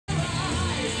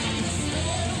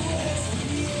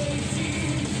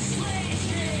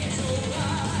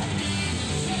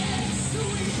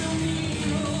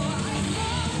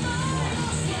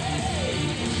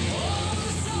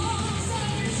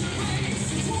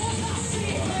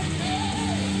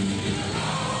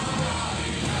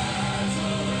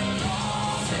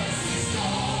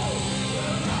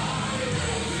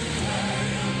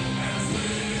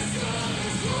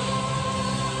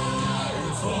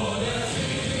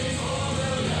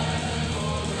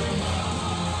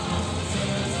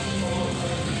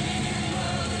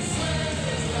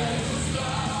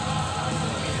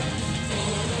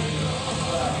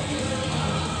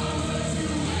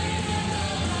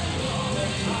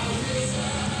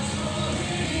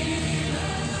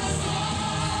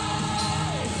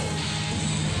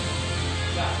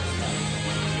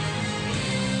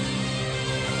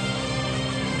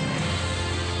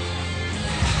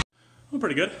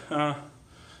pretty good. I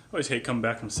always hate coming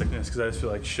back from sickness because I just feel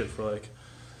like shit for like,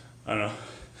 I don't know.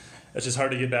 It's just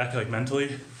hard to get back like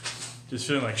mentally. Just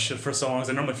feeling like shit for so long. 'Cause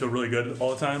I normally feel really good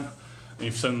all the time. And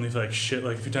you suddenly feel like shit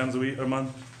like a few times a week or a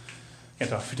month. Can't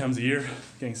talk, a few times a year,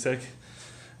 getting sick.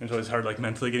 And it's always hard like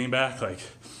mentally getting back. Like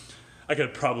I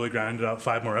could probably grind out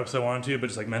 5 more reps if I wanted to, but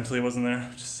just like mentally it wasn't there.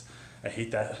 Just, I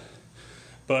hate that.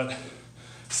 But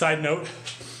side note,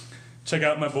 check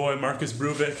out my boy Markus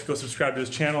Bruvik. Go subscribe to his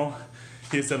channel.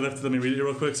 He has deadlifted, let me read it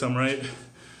real quick so I'm right.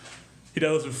 He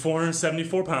deadlifted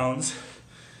 474 pounds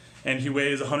and he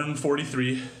weighs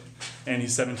 143 and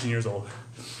he's 17 years old.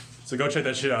 So go check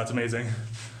that shit out, it's amazing.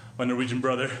 My Norwegian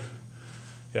brother.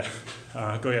 Yeah,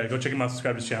 go check him out,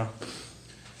 subscribe to his channel.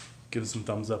 Give us some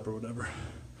thumbs up or whatever.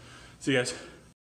 See you guys.